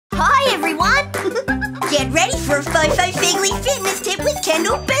Get ready for a Fo-Fo Figgily fitness tip with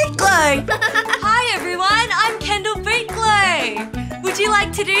Kendal Bootglow. Hi everyone, I'm Kendal Bootglow. Would you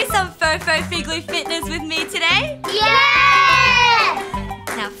like to do some Fo-Fo Figgily fitness with me today? Yeah!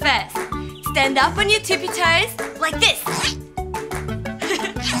 Now first, stand up on your tippy toes like this.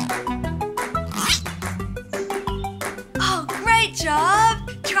 Oh, great job.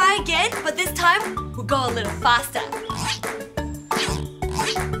 Try again, but this time we'll go a little faster.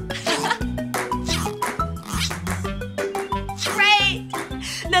 Great.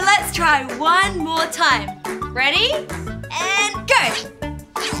 Now let's try one more time. Ready? And go.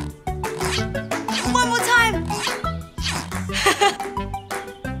 One more time.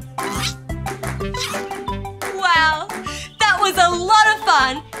 Wow, that was a lot of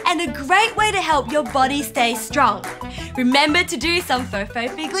fun and a great way to help your body stay strong. Remember to do some Fo-Fo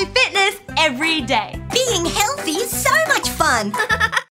Figgily fitness every day. Being healthy is so much fun.